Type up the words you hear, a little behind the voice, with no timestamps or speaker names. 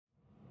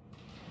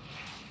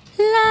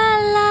La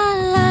la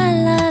la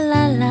la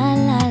la la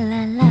la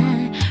la la,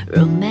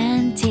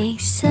 romantic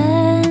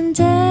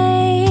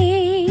Sunday.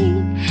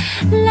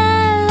 La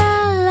la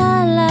la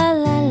la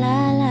la la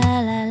la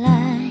la la,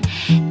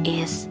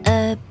 it's a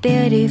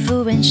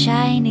beautiful and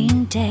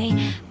shining day.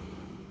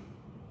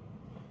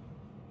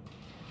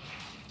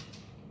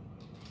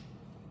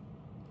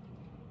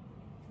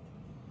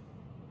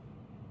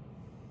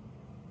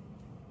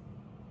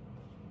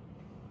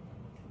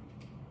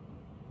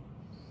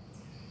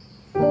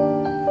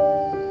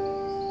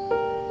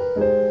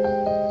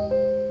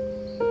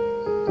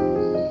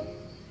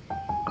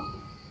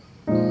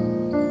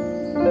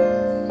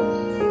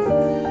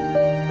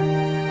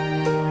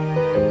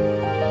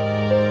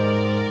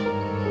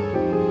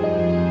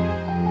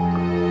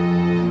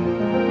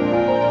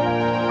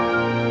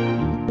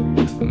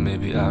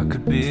 Maybe I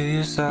could be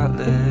your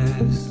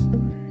solace.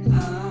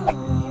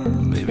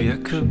 Maybe I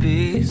could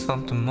be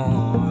something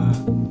more.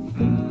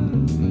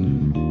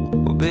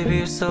 Well, baby,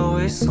 it's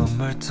always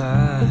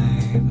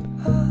summertime.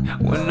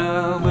 When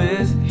I'm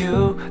with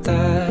you,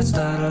 that's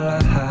not a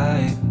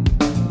lie.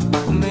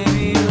 Well,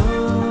 maybe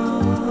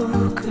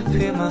you could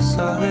be my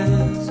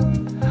solace.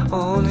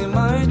 only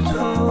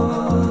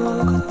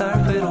말투가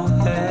날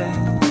위로해.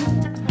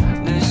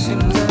 내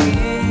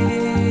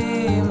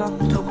심장이 막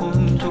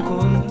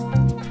두근두근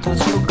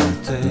터질 것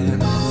같아.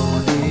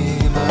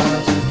 눈이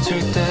마주칠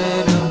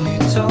때면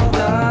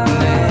미쳐가.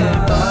 매일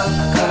밤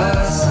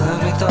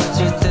가슴이 터질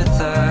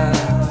듯한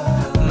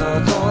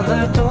너도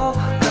날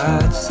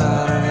똑같이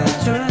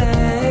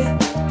사랑해줄래.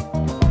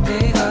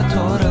 네가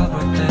돌아볼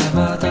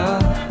때마다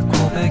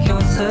고백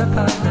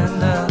연습하는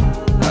나.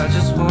 I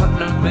just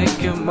wanna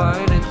make you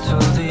mine until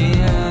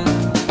the end.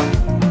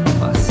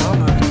 My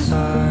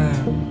summertime.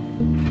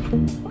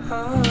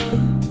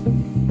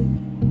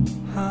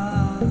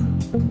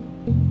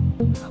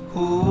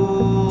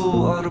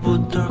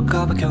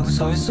 얼어붙을까봐 계속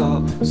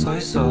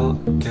서있어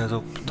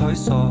계속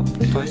붙어있어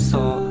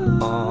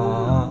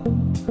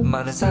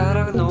많은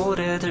사랑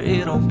노래들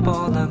이런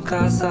뻔한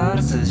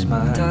가사를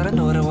쓰지만 다른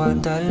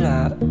노래와는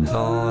달라.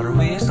 너를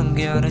위해 쓴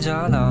게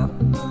아니잖아.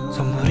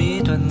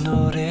 선물이 된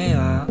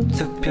노래야.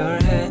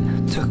 특별해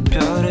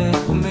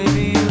well,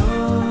 maybe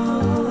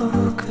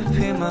you could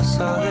be my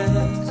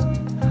solace.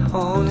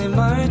 네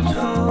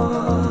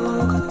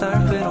말투가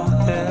날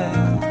위로해.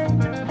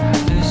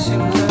 내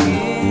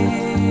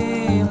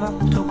심장이 막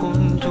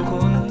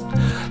두근두근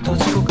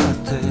터질 것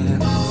같아.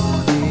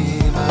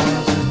 눈이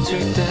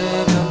마주칠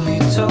때면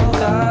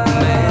미쳐가.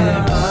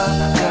 매일 밤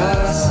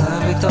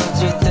가슴이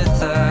터질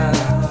듯한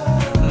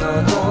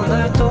너도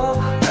날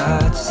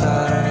똑같이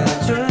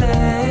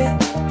사랑해줄래.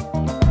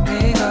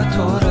 네가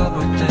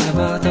돌아볼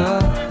때마다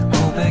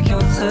고백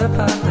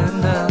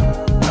연습하는 나.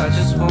 I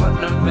just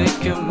wanna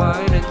make you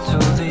mine until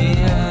the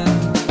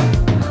end.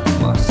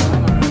 My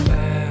summer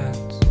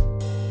ends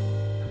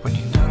when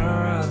you're not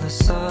around. The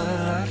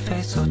sunlight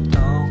fades, so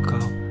don't go.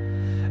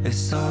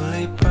 It's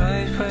only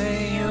bright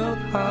when you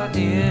are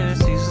near.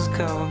 Seasons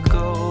come and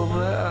go,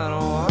 but I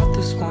don't want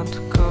this one to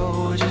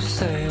go. Just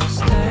say you'll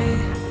stay,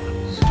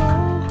 so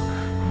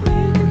we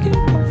can keep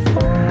on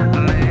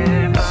falling.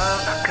 매일 밤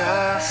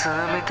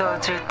가슴이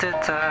터질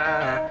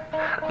듯한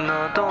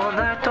너도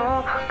날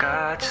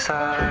똑같이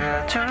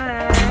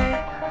사랑해줄래.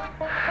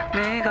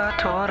 네가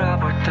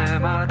돌아볼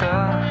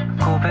때마다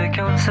고백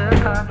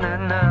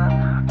연습하는 나.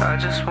 I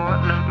just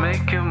wanna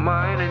make you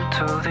mine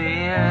until the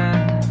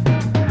end.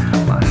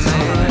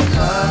 매일 밤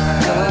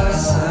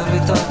가슴이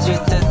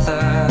터질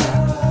듯한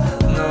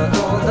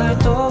너도 날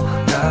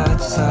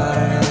똑같이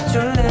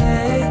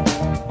사랑해줄래.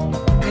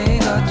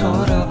 네가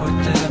돌아볼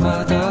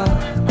때마다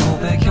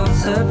고백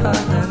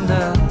연습하는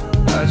나.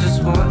 I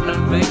just wanna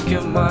make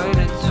you mine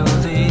until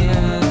the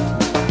end.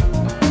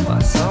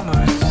 My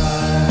summertime.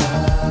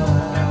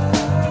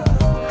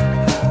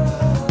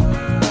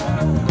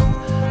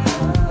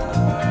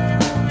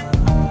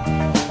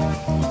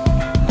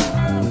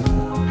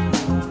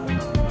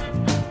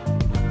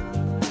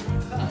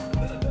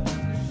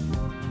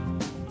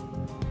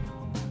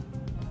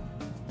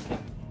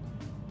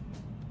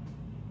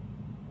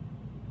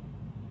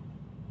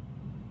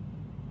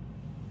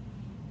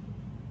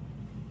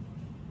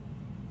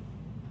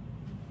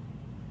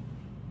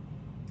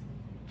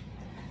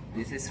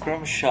 This is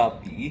from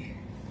Shopee.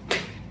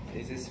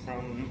 This is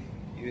from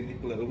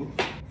Uniqlo,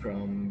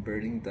 from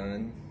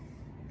Burlington,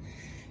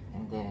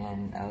 and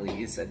then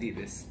Ali is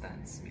Adidas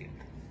Stan Smith.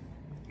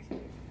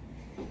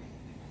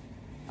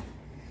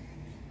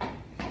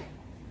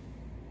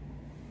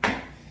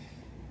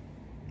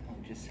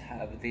 I'll just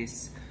have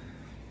this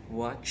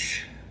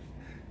watch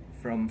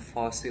from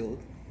Fossil.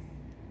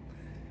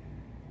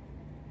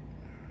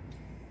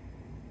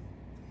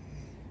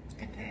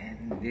 And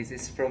then this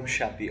is from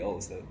Shopee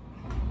also.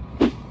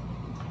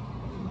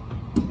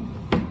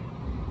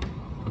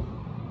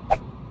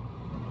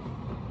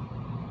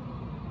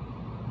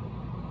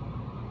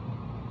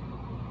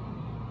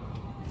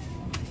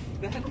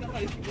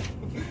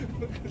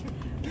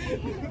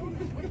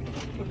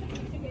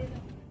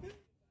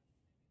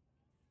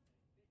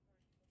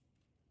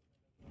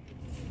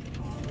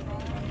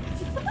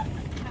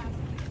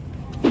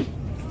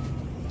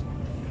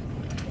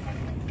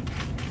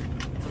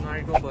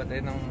 Order ko po tayo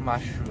ng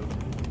mushroom.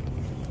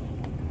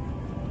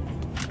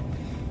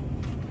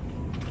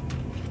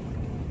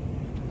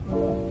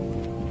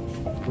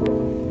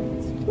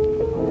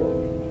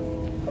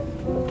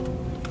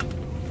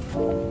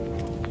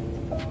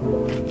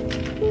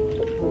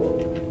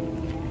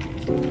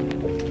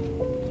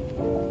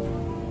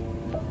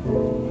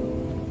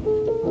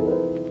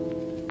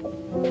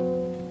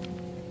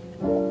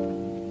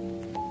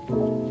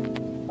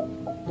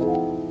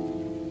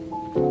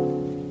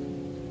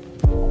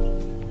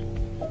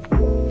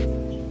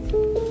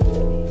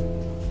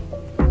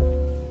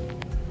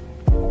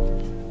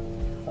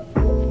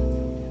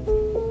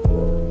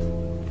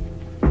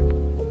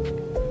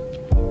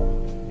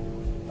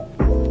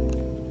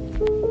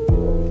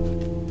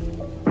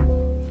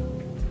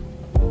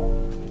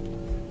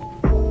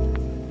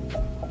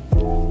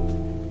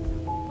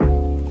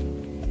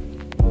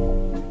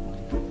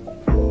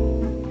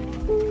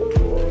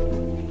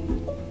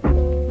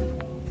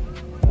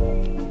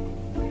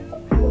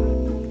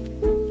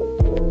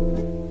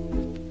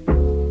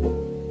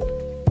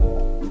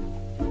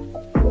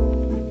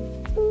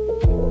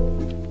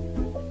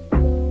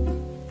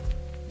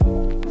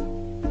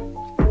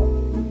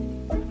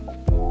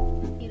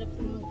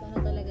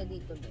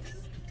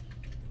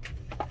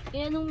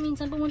 Kaya nung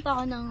minsan pumunta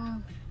ako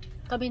ng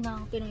kami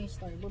ng Pinoy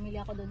store,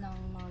 bumili ako doon ng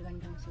mga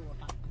gandang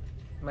suka.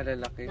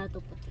 Malalaki. Dato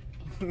puti.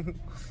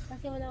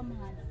 Kasi wala akong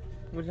mahanap.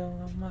 Wala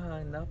nga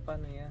mahanap.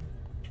 Paano yan?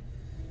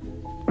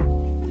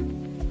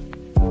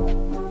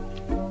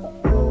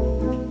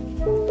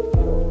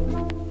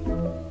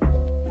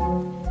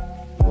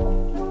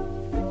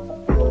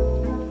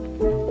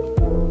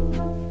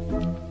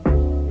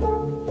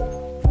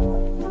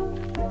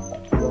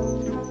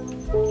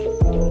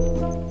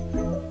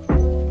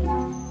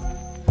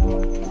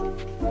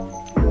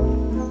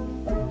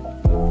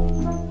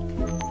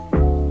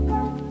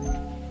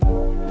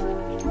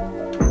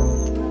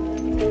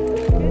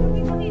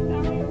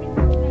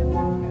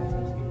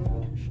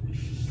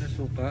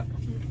 Suka.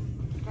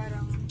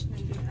 Parang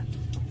nandun na.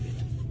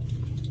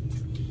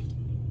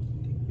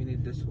 We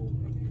need the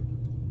suka.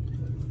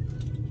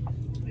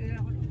 Pwede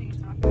ako tingin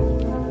sa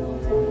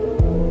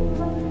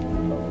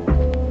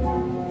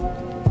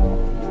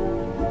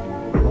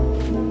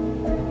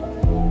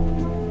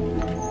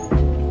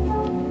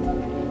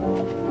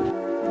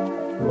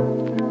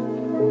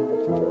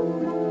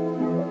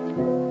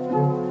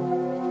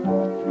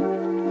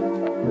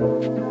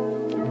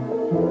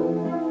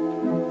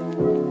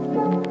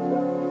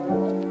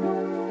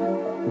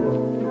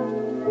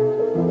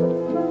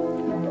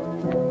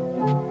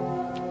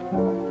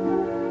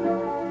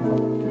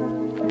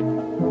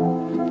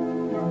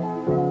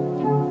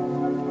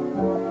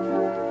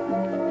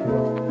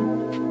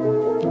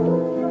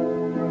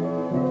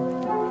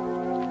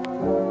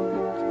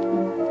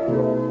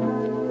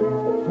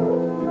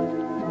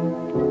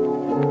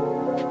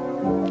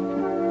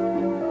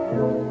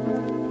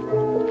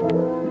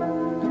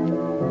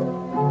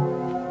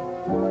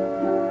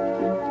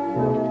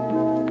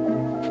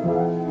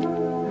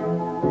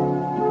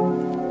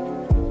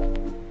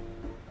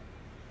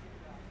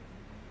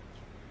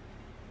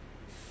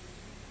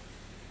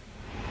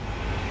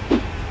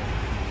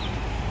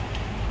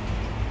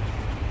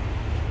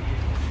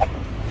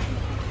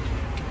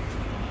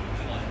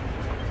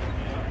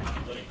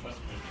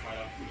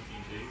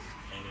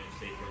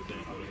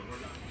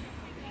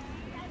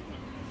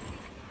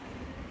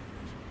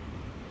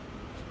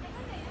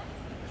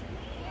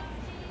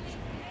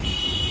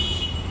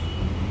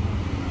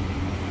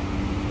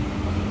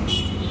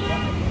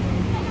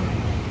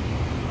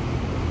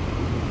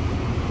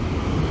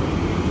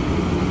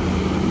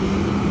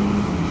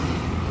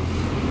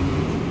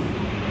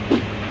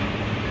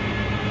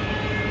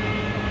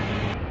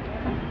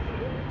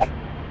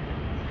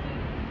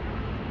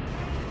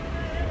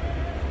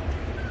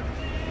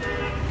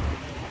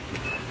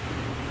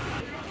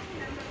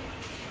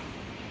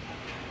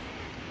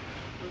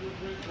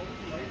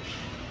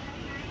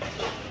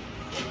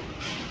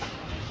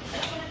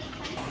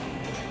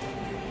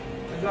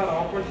Is that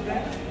all for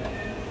today?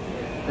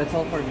 That's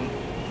all for me.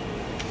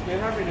 Do you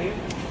have your name?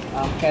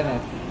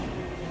 Kenneth.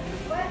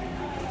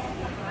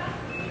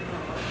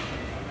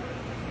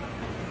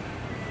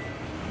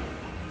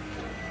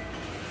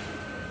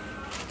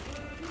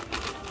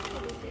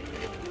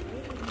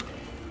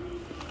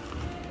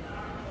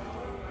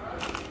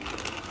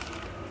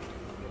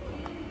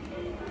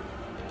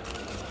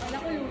 Wala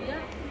ko luya.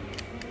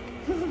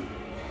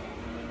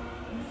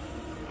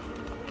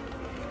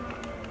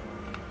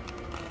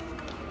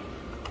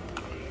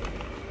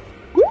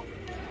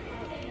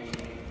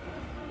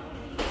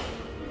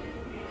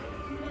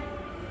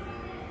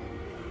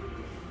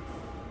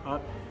 Hot.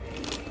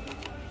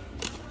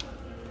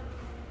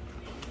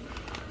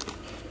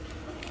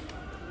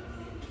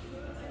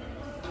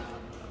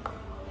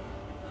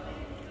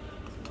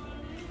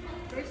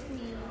 First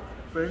meal.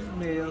 First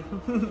meal.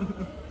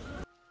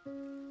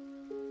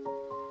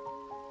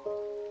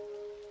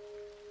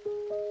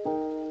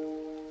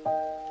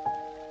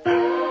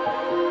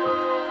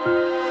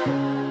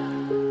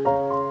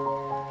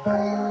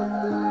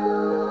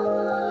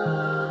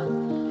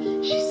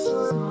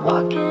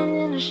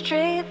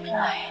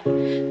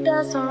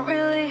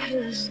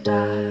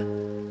 stop.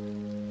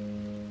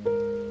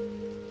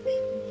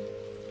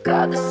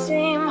 Got the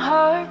same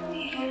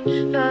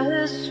heartbeat, but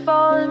it's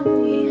falling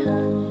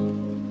behind.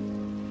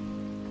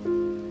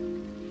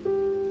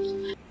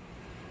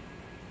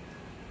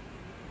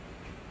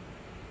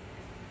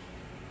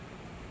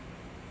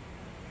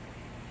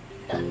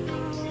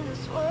 Nothing in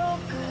this world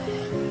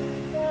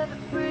could ever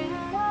bring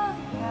one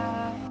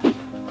down.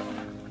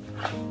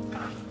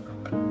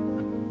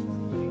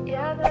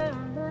 Yeah, they're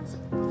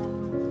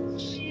invincible.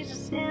 She's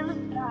just in the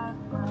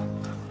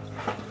background.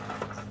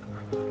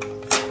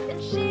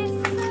 And she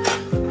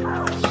says,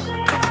 I wish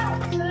that I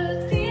could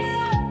be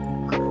like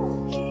a cool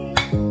kid.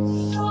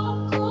 So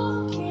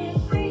cool kid,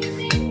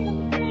 facing the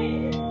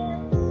pain.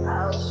 I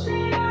wish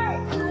that I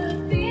could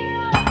be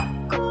like a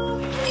cool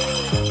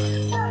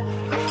kid. Like a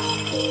cool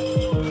kid.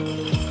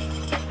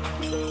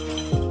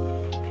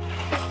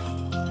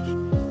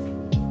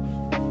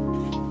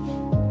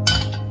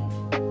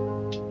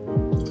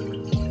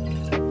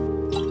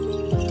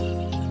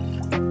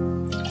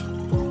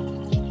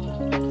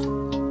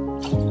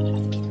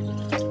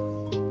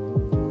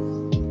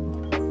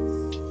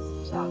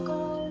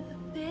 Talking with a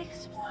big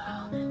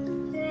smile,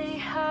 but they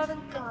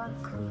haven't got a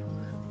clue.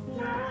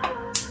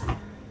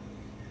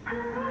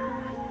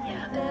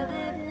 Yeah, they're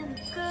living a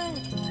good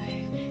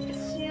life.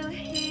 It's you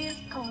he's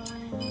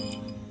going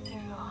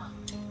through.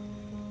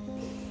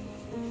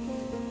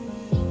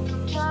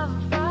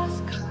 Driving fast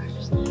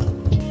cars,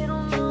 they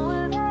don't know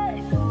where they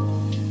go.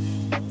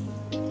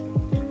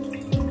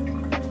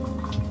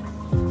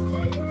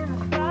 They're in a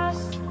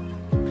fast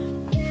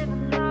lane,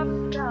 living life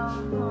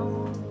without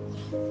home.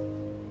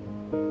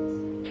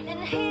 And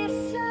he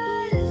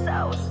says, I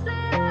wish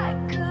that I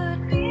could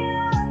be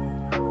like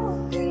a cool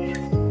kid.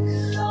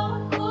 So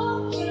cool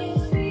kid,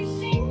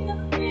 facing the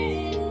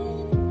pain.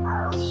 I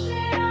wish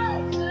that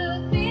I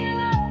could be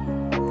like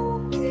a cool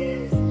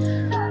kid.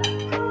 Like a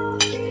cool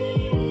kid.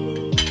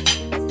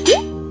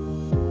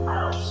 I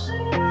wish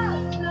that I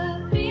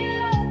could be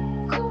like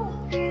a cool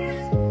kid.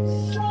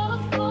 So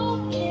cool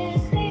kid,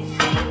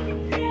 facing the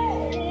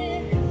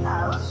pain. I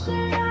wish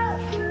that I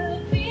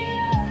could be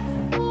like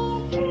a cool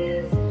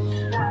kid.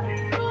 Like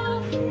a cool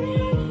kid.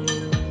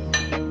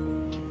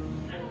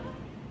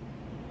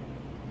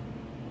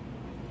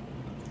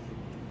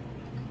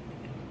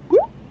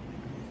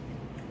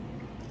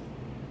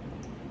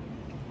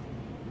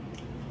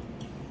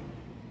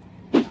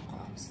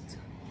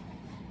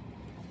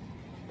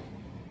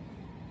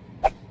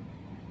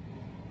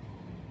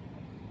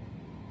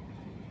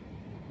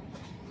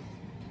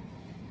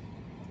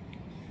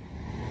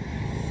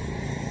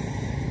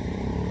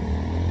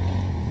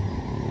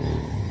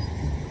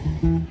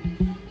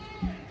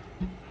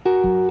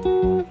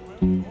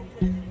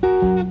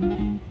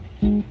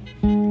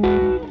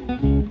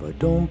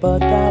 Ba-dum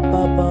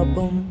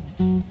ba-da-ba-ba-boom.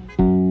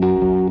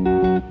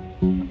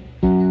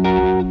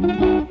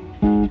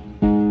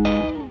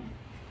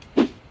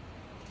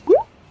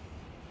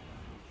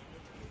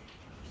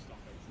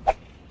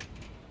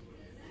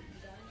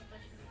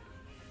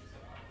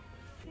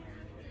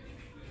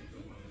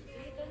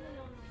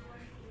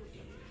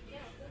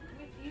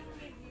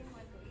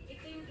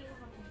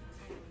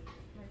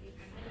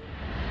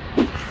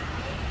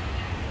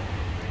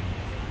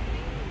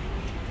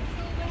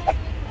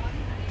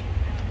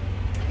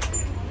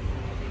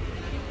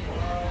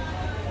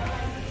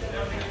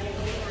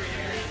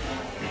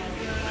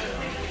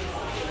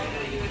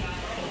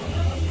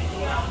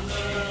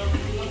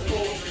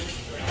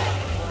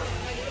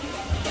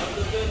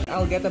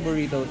 I'll get a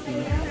burrito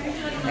too.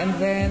 And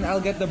then I'll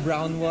get the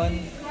brown one.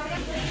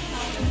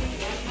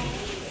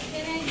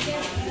 Can I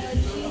get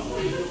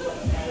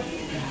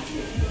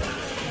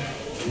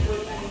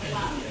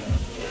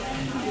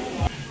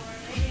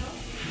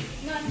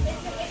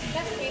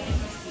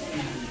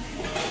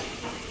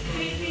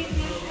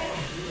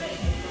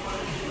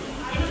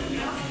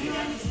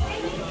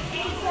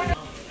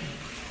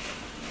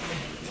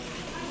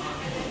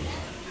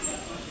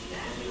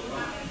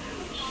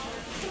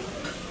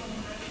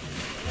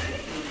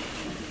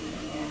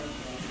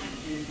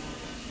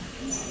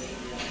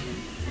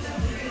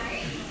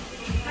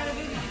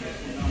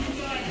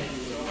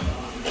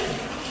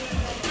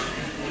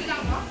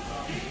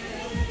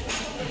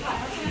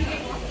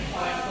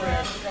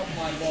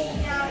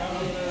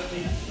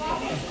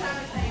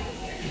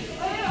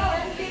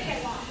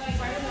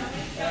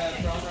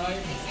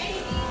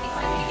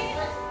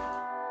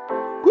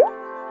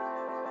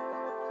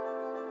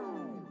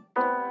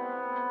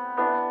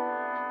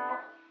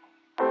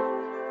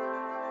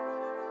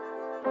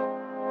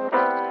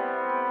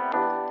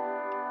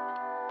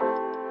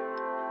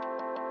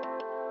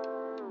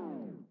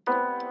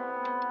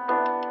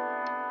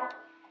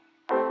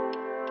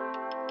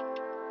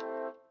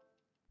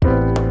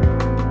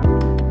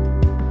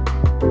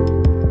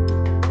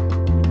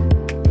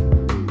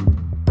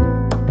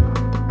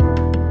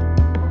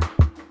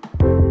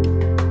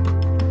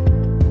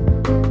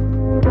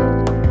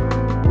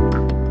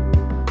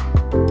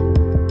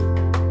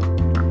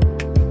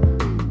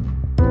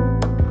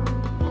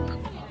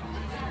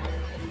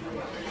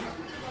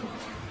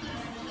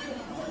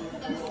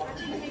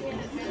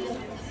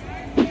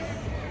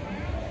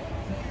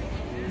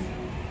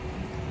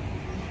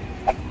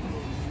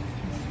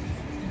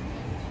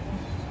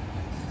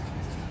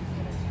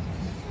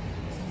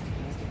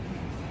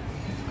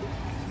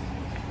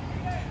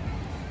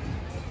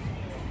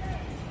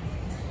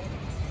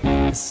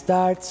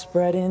start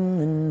spreading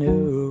the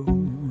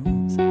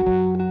news.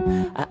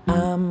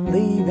 I'm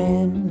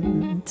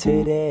leaving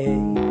today.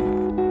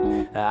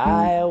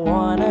 I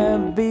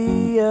wanna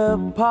be a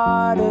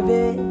part of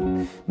it.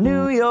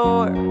 New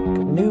York,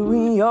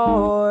 New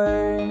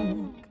York.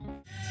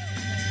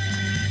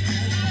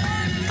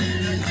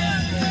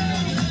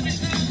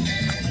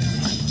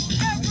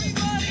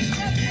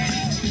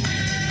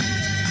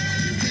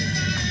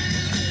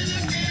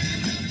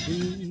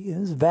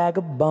 These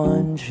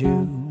vagabond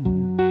shoes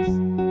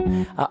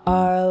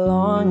are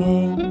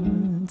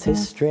longing to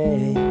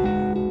stray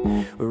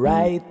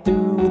right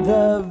through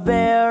the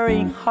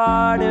very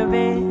heart of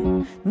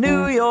it.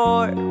 New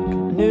York,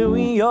 New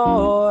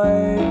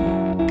York.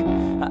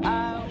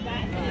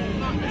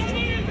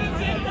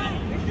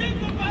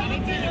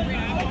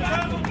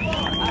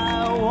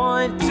 I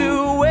want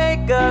to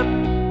wake up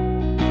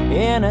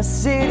in a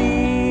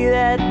city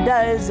that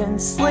doesn't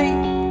sleep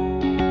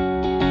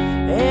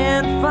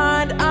and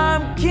find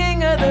I'm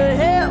king of the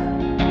hill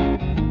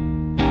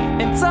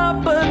and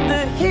top of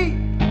the heap.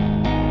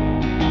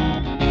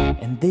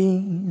 And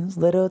these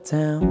little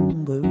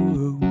town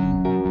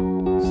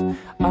blues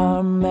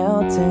are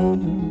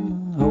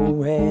melting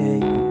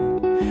away.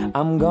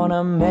 I'm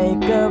gonna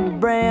make a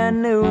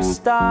brand new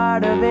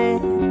start of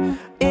it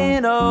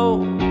in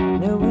old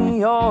New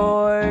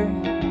York.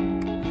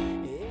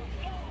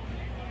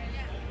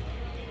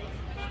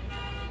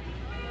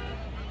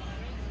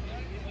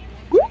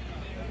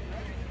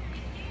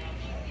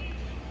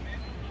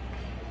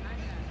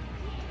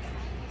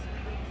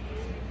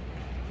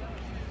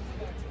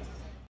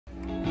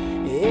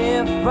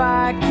 If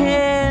I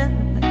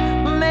can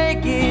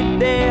make it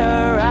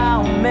there,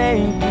 I'll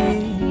make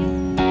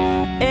it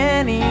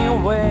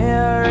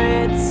anywhere.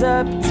 It's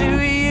up to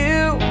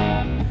you,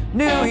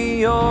 New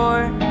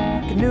York,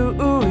 New